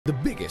The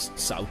biggest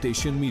South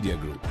Asian media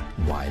group,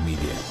 Y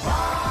Media.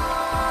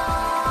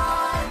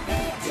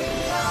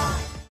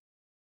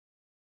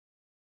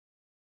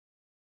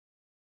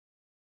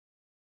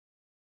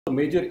 The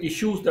major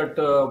issues that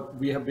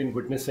we have been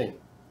witnessing.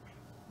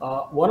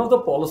 One of the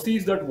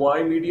policies that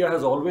Y Media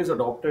has always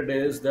adopted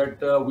is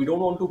that we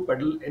don't want to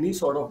peddle any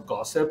sort of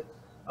gossip,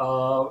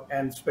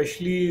 and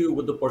especially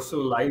with the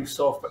personal lives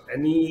of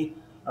any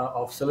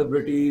of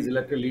celebrities,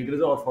 elected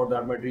leaders, or for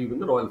that matter, even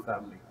the royal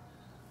family.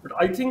 But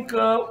I think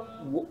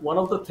one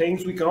of the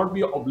things we cannot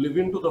be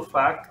oblivion to the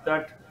fact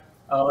that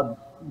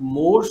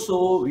more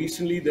so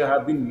recently there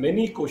have been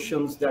many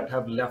questions that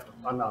have left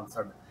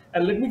unanswered.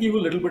 And let me give you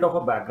a little bit of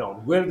a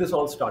background where this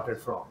all started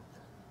from.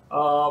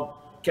 Uh,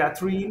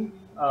 Catherine,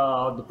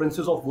 the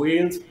Princess of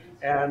Wales,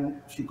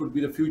 and she could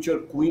be the future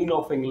Queen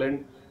of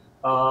England.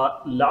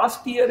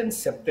 Last year in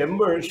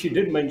September, she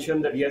did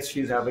mention that yes,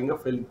 she's having a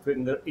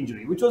finger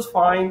injury, which was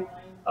fine,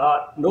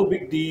 no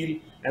big deal.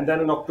 And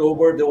then in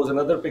October, there was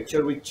another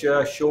picture which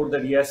showed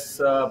that yes,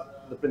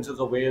 the Princess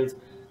of Wales,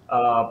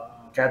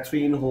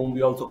 Catherine, whom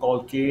we also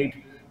call Kate,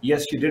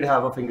 yes, she did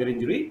have a finger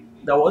injury.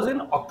 That was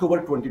in October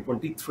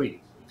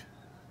 2023.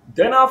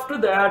 Then after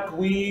that,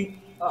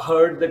 we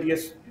heard that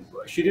yes,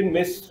 she didn't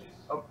miss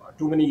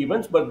too many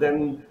events, but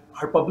then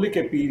her public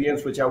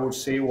appearance, which I would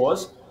say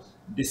was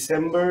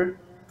December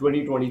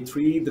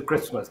 2023, the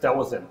Christmas, that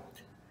was then.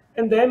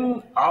 And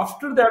then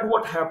after that,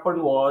 what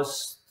happened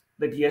was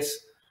that yes,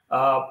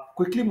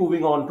 quickly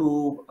moving on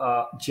to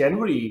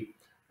January,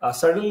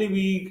 suddenly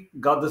we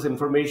got this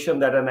information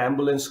that an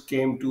ambulance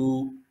came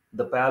to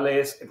the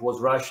palace. It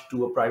was rushed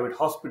to a private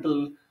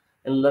hospital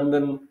in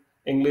London,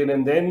 England.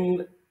 And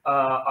then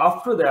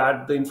after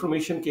that, the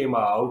information came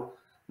out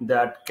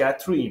that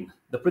Catherine,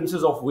 the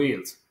Princess of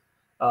Wales,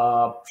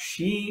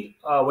 she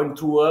went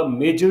through a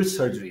major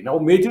surgery. Now,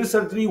 major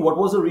surgery, what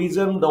was the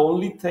reason? The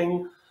only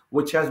thing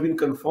which has been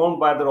confirmed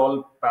by the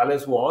royal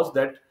palace was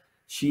that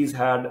she's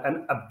had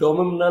an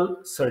abdominal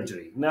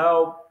surgery.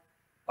 Now,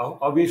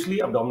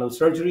 obviously, abdominal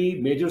surgery,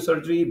 major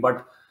surgery,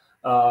 but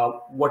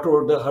what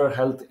were her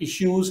health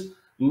issues?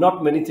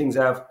 Not many things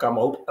have come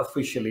out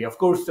officially. Of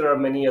course, there are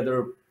many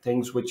other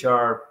things which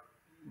are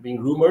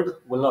being rumored.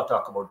 We'll not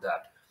talk about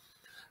that.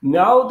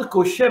 Now, the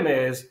question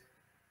is,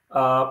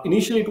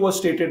 initially it was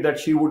stated that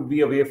she would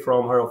be away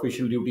from her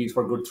official duties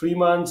for good 3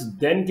 months.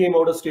 Then came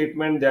out a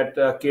statement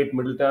that Kate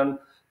Middleton,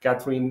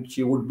 Catherine,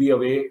 she would be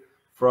away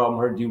from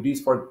her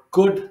duties for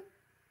good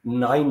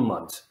 9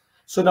 months.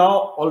 So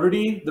now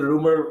already the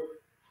rumor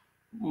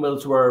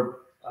mills were,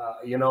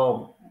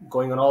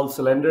 going on all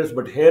cylinders.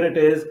 But here it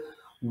is.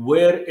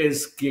 Where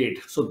is Kate?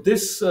 So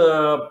this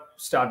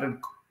started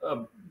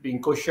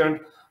being questioned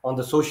on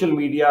the social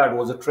media. It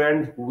was a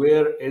trend.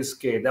 Where is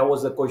Kate? That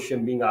was the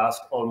question being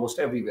asked almost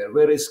everywhere.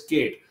 Where is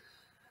Kate?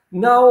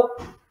 Now,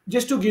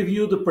 just to give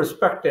you the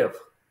perspective,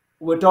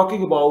 we're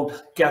talking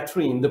about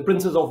Catherine, the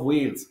Princess of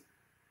Wales,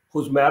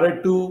 who's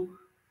married to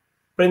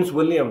Prince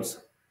Williams.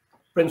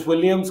 Prince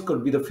Williams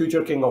could be the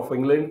future King of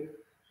England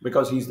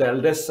because he's the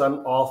eldest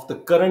son of the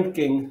current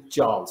King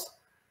Charles.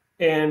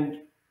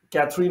 And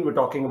Catherine, we're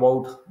talking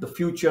about the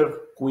future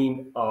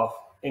Queen of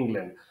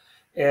England.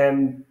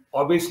 And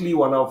obviously,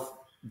 one of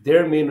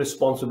their main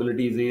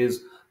responsibilities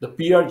is the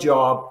PR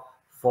job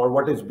for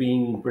what is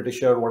being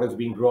Britisher, what is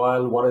being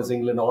royal, what is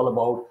England all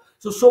about.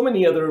 So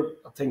many other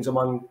things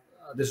among,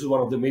 this is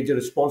one of the major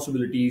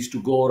responsibilities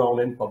to go around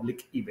in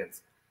public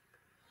events.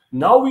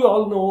 Now we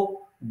all know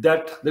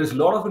that there's a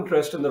lot of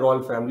interest in the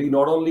royal family,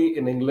 not only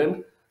in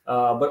England,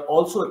 but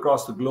also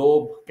across the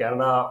globe.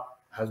 Canada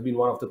has been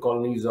one of the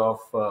colonies of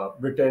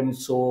Britain.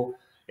 So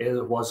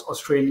it was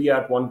Australia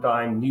at one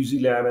time, New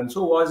Zealand, and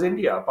so was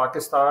India,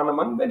 Pakistan,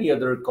 among many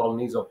other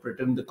colonies of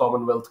Britain, the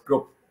Commonwealth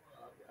group,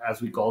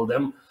 as we call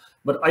them.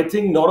 But I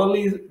think not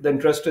only the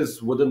interest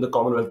is within the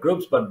Commonwealth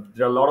groups, but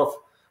there are a lot of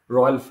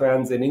royal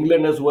fans in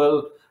England as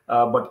well,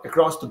 but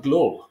across the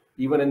globe,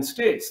 even in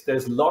States,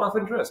 there's a lot of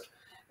interest.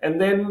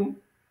 And then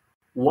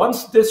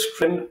once this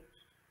trend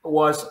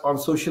was on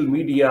social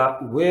media,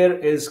 where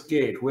is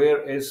Kate?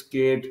 Where is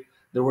Kate?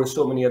 There were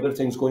so many other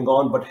things going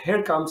on, but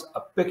here comes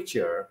a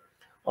picture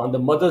on the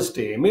Mother's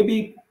Day.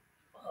 Maybe,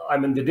 I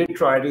mean, they did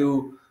try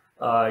to,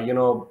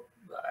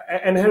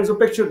 and here's a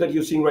picture that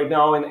you're seeing right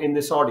now in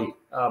this Audi.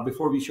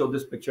 Before we show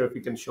this picture, if we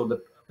can show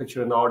the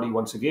picture in the Audi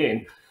once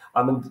again.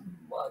 I mean,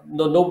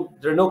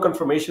 there are no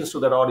confirmations to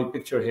that Audi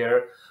picture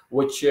here,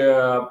 which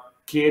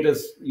Kate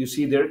is, you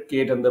see there,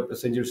 Kate in the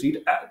passenger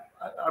seat.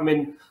 I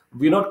mean,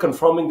 we're not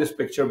confirming this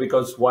picture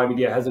because Y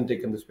Media hasn't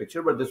taken this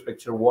picture, but this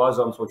picture was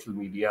on social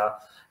media.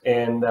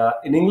 And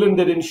in England,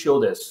 they didn't show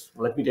this.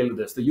 Let me tell you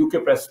this. The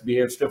UK press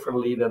behaves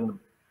differently than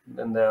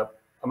the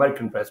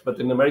American press. But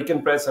in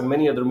American press and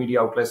many other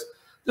media outlets,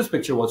 this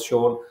picture was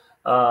shown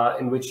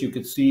in which you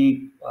could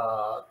see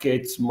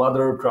Kate's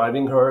mother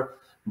driving her,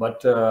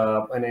 but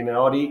and in an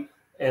Audi.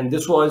 And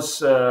this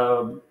was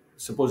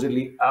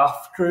supposedly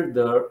after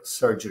the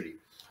surgery.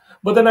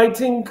 But then I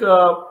think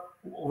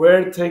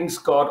where things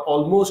got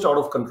almost out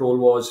of control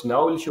was,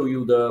 now I'll show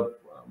you the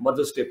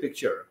Mother's Day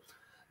picture.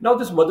 Now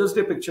this Mother's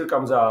Day picture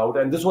comes out,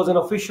 and this was an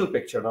official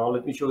picture. Now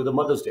let me show you the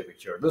Mother's Day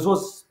picture. This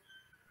was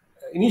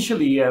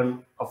initially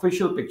an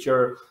official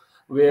picture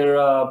where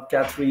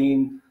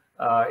Catherine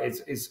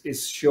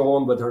is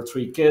shown with her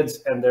three kids,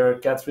 and there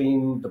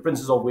Catherine, the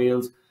Princess of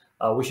Wales,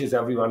 wishes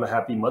everyone a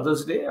happy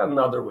Mother's Day and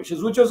other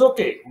wishes, which was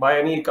okay by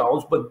any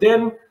accounts. But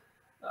then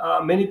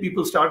many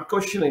people start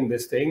questioning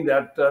this thing,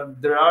 that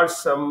there are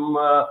some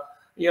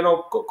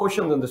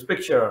questions in this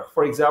picture.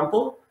 For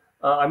example,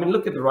 I mean,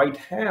 look at the right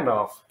hand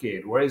of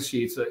Kate. Where is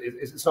she?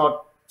 It's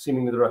not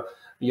seemingly the,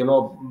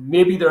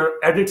 maybe there are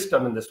edits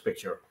done in this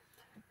picture.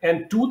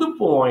 And to the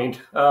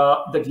point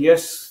that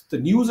yes, the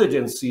news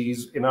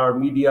agencies in our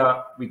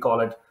media, we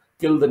call it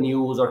kill the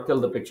news or kill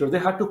the picture. They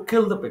had to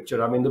kill the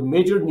picture. I mean, the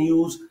major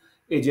news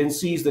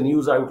agencies, the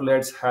news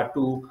outlets had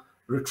to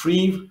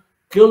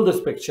kill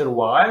this picture.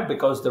 Why?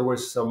 Because there were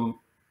some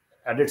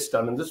edits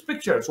done in this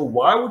picture. So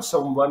why would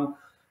someone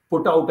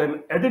put out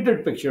an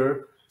edited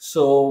picture?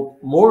 So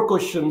more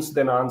questions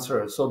than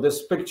answers. So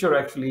this picture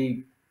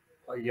actually,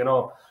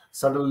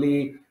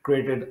 suddenly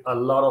created a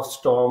lot of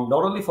storm,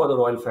 not only for the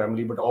royal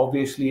family, but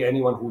obviously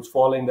anyone who's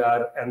following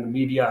that. And the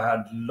media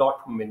had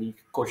many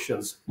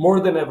questions, more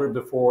than ever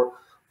before,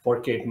 for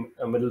Kate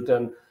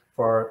Middleton,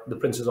 for the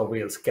Princess of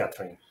Wales,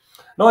 Catherine.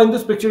 Now in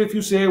this picture, if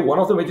you say, one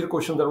of the major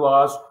questions there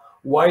was,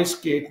 why is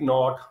Kate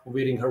not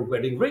wearing her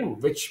wedding ring?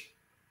 Which,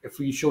 if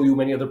we show you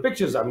many other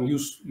pictures, I mean,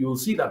 you will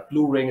see that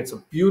blue ring. It's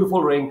a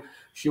beautiful ring.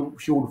 She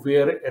would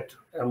wear it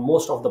at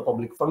most of the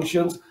public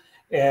functions.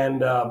 And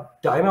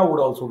Diana would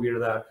also wear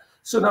that.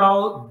 So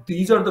now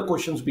these are the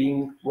questions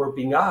were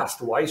being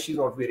asked. Why is she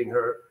not wearing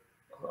her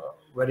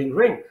wedding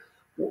ring?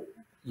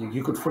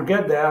 You could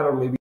forget that, or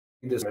maybe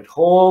this at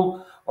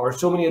home, or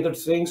so many other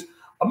things.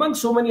 Among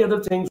so many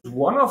other things,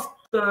 one of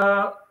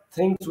the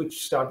things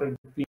which started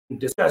being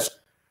discussed,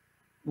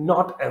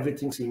 not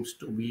everything seems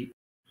to be.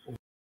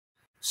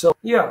 So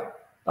yeah,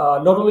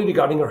 not only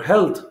regarding her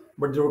health,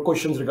 but there were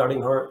questions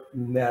regarding her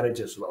marriage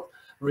as well,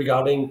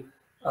 regarding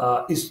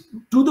is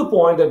to the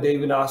point that they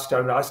even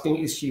started asking,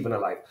 is she even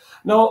alive?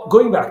 Now,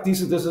 going back,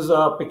 this is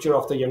a picture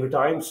of the younger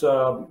times.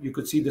 You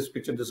could see this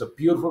picture. There's a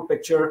beautiful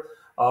picture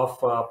of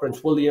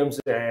Prince Williams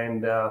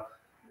and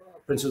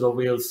Princess of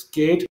Wales,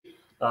 Kate.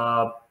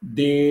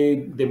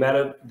 They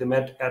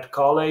met at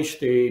college.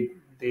 They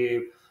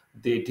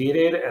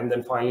dated, and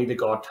then finally they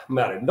got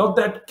married. Not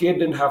that Kate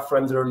didn't have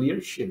friends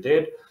earlier. She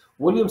did.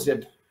 Williams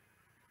did.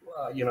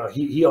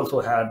 He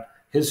also had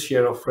his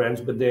share of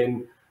friends, but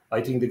then I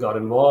think they got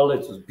involved.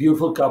 It's a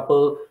beautiful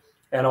couple.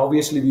 And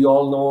obviously we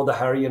all know the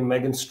Harry and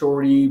Meghan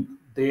story.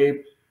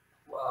 They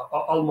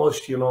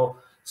almost,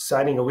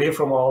 signing away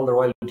from all the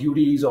royal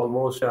duties,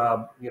 almost,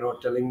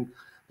 telling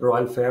the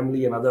royal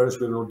family and others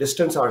we will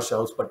distance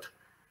ourselves. But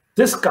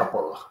this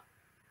couple,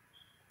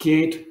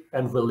 Kate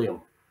and William,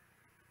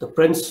 the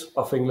Prince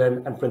of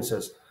England and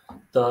Princess,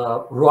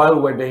 the royal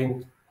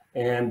wedding,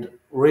 and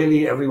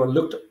really everyone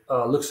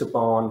looks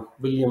upon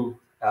William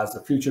as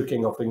the future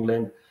King of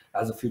England,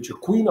 as a future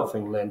Queen of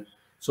England.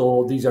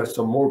 So these are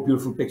some more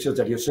beautiful pictures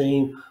that you're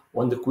seeing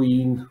when the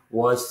Queen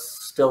was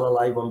still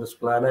alive on this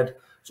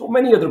planet. So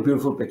many other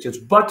beautiful pictures.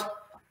 But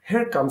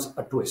here comes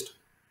a twist.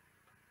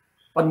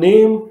 A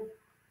name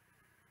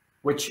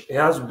which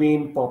has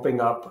been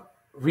popping up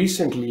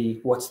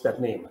recently. What's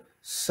that name?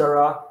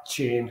 Sarah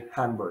Jane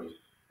Hanbury.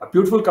 A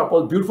beautiful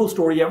couple, beautiful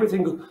story,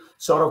 everything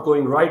sort of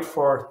going right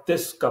for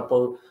this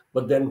couple.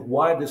 But then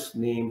why this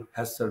name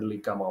has suddenly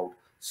come out?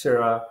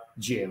 Sarah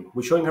Jane.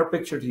 We're showing her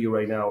picture to you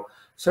right now.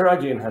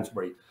 Sarah Jane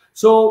Hansbury.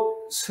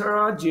 So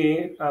Sarah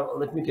Jane,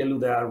 let me tell you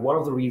that one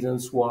of the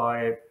reasons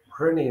why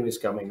her name is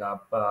coming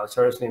up,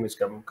 Sarah's name is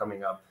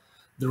coming up.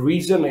 The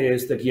reason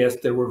is that, yes,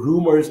 there were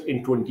rumors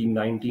in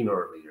 2019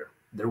 earlier.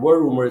 There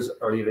were rumors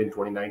earlier in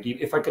 2019.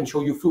 If I can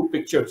show you a few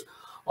pictures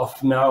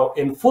of now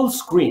in full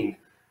screen,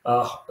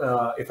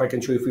 if I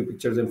can show you a few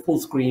pictures in full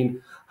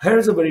screen,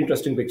 here's a very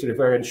interesting picture. If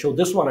I can show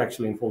this one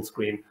actually in full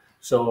screen,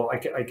 so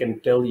I can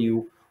tell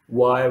you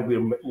why we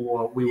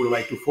would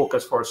like to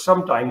focus for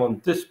some time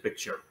on this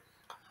picture.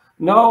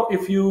 Now,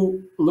 if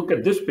you look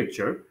at this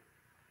picture,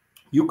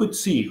 you could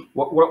see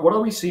what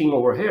are we seeing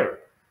over here?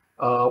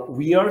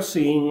 We are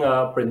seeing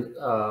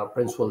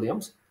Prince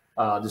Williams.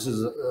 This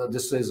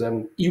is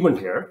an event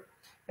here,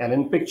 and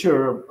in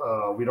picture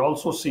we're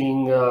also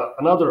seeing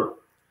another.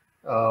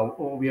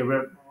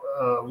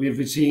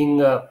 We're seeing.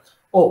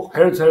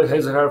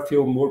 Here's a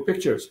few more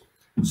pictures.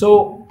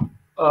 So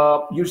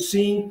you're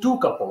seeing two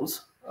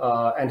couples.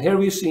 And here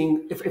we're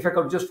seeing, if I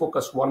could just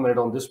focus 1 minute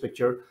on this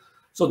picture.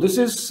 So this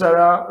is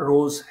Sarah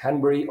Rose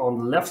Hanbury on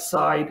the left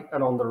side,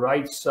 and on the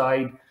right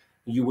side,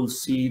 you will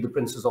see the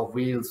Princess of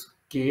Wales,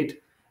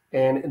 Kate.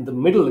 And in the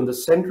middle, in the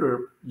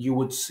center, you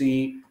would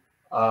see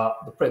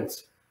the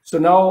Prince. So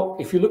now,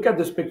 if you look at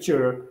this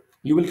picture,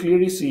 you will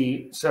clearly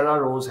see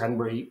Sarah Rose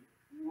Hanbury,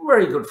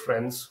 very good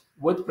friends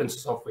with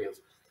Princess of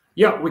Wales.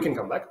 Yeah, we can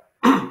come back.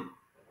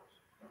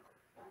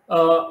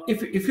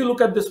 If you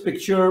look at this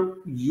picture,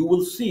 you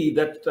will see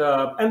that,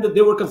 and that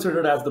they were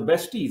considered as the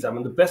besties, I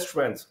mean, the best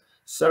friends,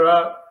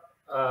 Sarah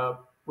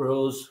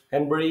Rose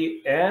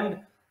Hanbury and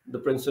the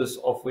Princess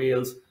of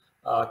Wales,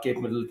 Kate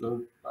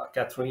Middleton,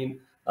 Catherine,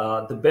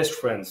 the best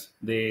friends.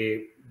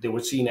 They were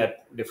seen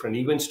at different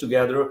events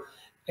together.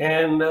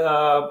 And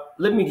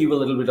let me give a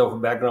little bit of a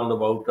background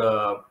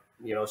about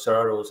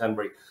Sarah Rose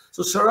Henbury.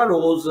 So Sarah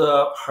Rose,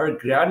 her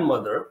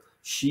grandmother,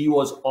 she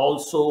was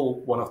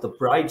also one of the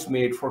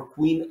bridesmaids for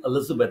Queen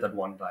Elizabeth at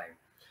one time.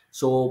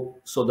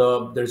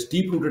 There's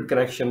deep-rooted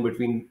connection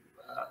between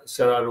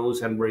Sarah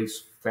Rose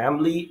Henbury's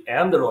family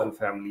and the royal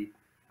family,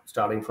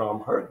 starting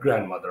from her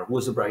grandmother, who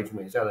was a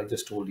bridesmaid, as I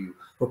just told you,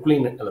 for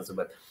Queen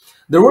Elizabeth.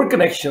 There were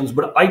connections,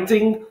 but I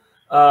think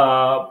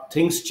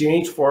things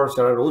changed for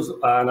Sarah Rose,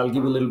 and I'll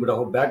give you a little bit of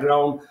a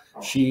background.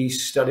 She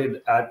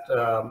studied at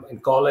in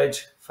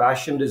college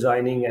fashion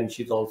designing, and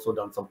she's also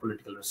done some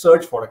political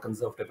research for a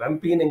Conservative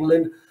MP in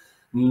England.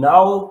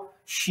 Now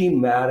she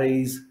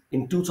marries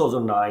in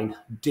 2009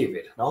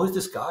 David. Now who's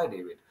this guy,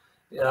 David?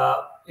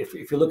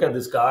 If you look at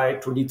this guy,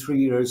 23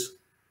 years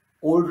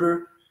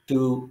older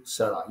to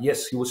Sarah.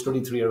 Yes, he was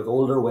 23 years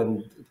older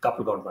when the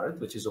couple got married,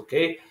 which is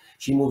okay.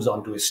 She moves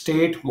on to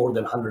estate, more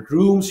than 100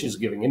 rooms. She's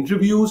giving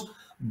interviews,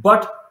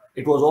 but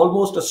it was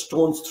almost a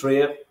stone's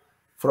throw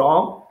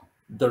from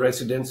the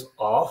residence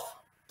of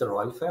the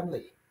royal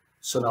family.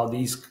 So now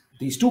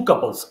these two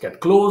couples get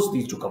close.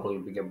 These two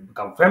couples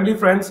become family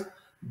friends.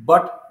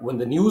 But when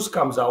the news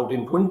comes out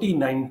in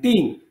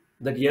 2019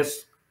 that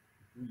yes,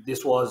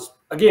 this was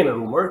again a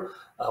rumor,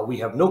 we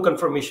have no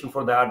confirmation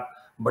for that.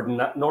 But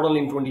not only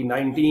in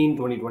 2019,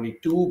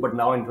 2022, but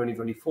now in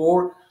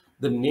 2024,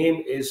 the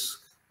name is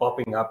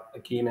popping up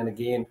again and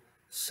again,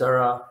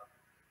 Sarah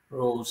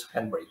Rose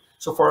Henbury.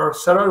 So for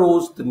Sarah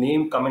Rose, the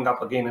name coming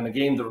up again and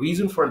again, the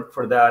reason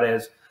for that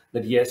is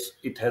that yes,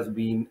 it has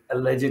been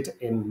alleged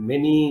in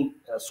many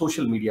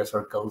social media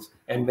circles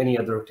and many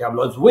other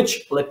tabloids,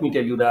 which let me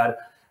tell you that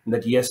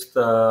yes,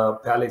 the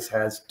palace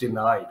has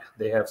denied.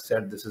 They have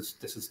said this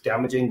is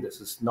damaging,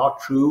 this is not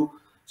true.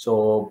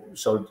 So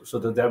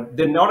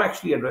they're not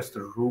actually addressed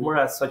the rumor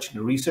as such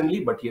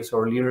recently, but yes,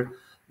 earlier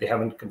they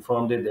haven't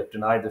confirmed it. They've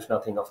denied there's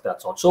nothing of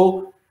that sort.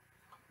 So,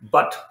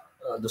 but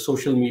the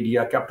social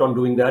media kept on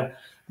doing that.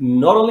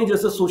 Not only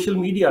just the social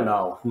media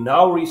now.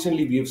 Now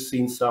recently we have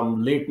seen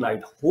some late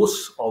night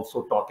hosts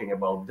also talking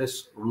about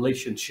this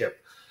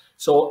relationship.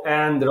 So,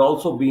 and there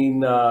also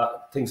been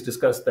things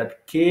discussed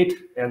that Kate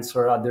and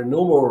Sarah, they're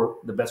no more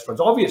the best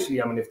friends.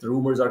 Obviously, I mean, if the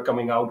rumors are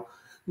coming out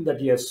that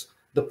yes,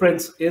 the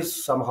prince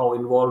is somehow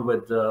involved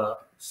with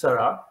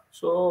Sarah,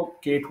 so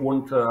Kate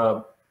won't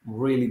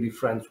really be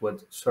friends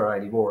with Sarah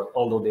anymore,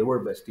 although they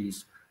were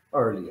besties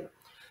earlier.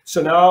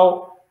 So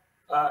now,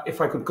 if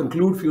I could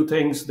conclude a few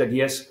things that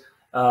yes,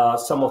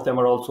 some of them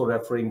are also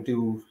referring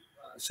to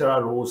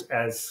Sarah Rose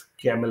as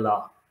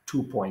Camilla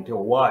 2.0.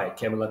 Why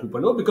Camilla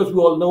 2.0? Because we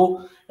all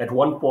know at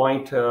one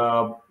point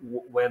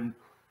when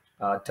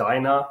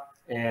Diana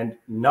and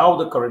now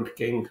the current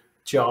king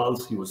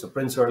Charles, he was a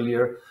prince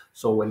earlier.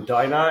 So when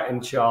Diana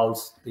and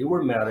Charles, they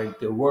were married,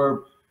 there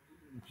were,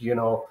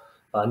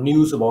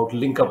 news about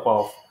link up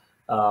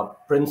of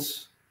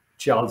Prince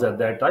Charles at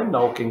that time,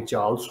 now King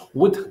Charles,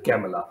 with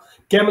Camilla.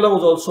 Camilla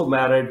was also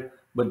married,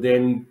 but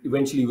then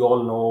eventually we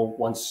all know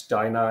once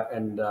Diana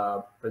and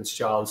Prince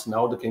Charles,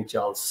 now the King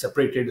Charles,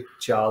 separated,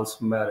 Charles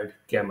married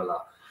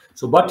Camilla.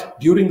 So, but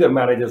during their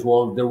marriage as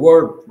well, there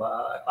were,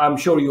 I'm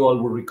sure you all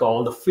will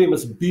recall the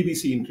famous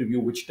BBC interview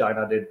which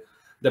Diana did,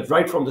 that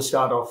right from the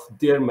start of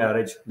their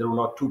marriage, there were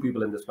not two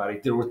people in this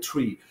marriage, there were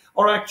three.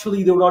 Or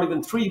actually, there were not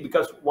even three,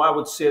 because why I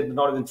would say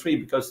not even three,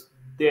 because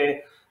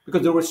there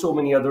were so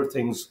many other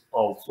things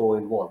also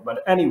involved.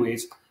 But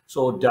anyways,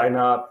 so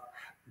Diana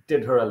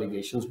did her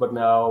allegations, but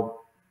now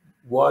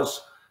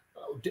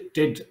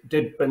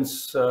did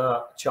Prince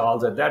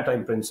Charles, at that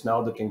time Prince,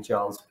 now the King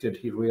Charles, did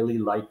he really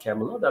like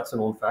Camilla? That's a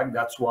known fact.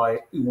 That's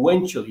why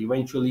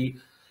eventually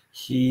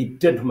he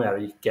did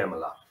marry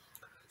Camilla.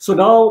 So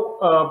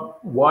now,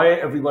 why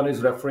everyone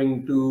is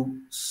referring to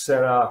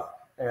Sarah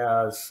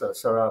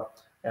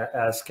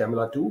as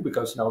Camilla too?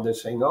 Because now they're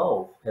saying,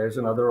 oh, here's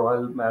another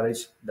royal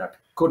marriage that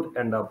could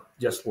end up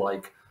just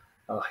like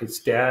his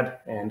dad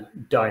and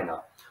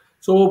Diana.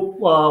 So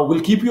we'll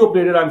keep you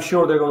updated. I'm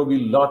sure there are going to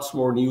be lots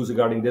more news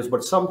regarding this,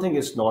 but something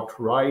is not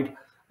right.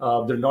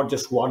 They're not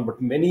just one,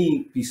 but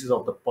many pieces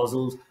of the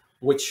puzzles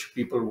which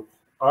people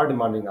are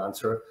demanding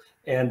answer.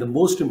 And the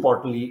most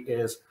importantly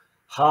is,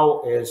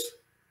 how is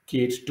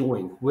Kate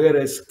doing? Where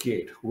is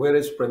Kate? Where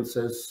is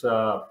Princess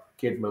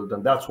Kate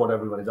Middleton? That's what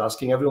everyone is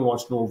asking. Everyone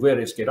wants to know, where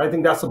is Kate? I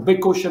think that's a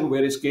big question.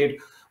 Where is Kate?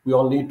 We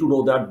all need to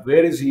know that.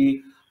 Where is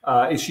he?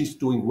 Is she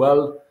doing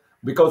well?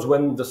 Because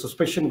when the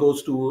suspicion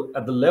goes to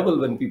at the level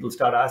when people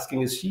start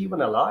asking, is she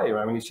even alive?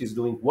 I mean, she's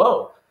doing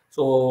well.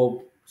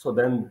 So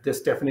then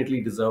this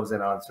definitely deserves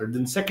an answer.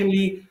 Then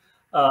secondly,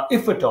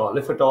 if at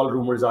all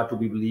rumors are to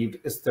be believed,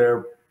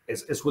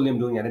 is William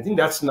doing anything?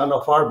 That's none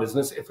of our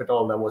business. If at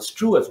all that was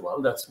true as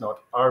well, that's not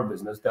our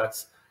business.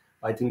 That's,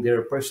 I think,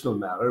 their personal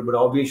matter. But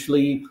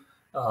obviously,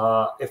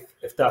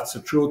 if that's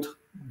the truth,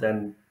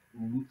 then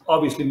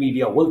obviously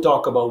media will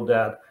talk about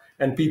that,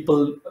 and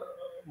people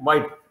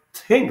might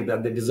think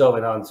that they deserve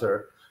an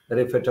answer, that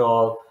if at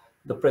all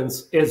the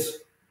prince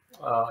is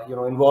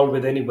involved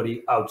with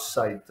anybody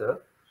outside the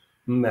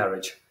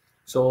marriage.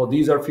 So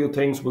these are a few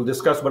things we'll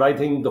discuss, but I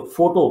think the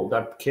photo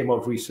that came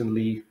out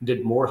recently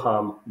did more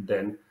harm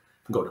than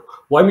good.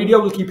 Y Media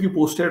will keep you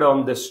posted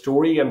on this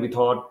story, and we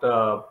thought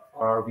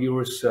our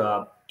viewers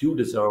do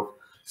deserve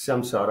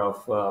some sort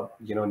of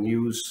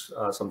news,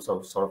 some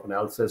sort of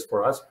analysis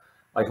for us.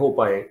 I hope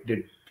I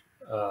did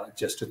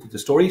justice to the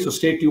story. So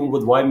stay tuned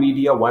with Y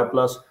Media, Y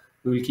Plus.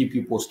 We will keep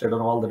you posted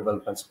on all the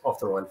developments of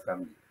the royal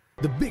family.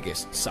 The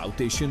biggest South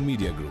Asian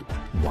media group,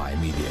 Y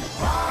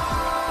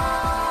Media.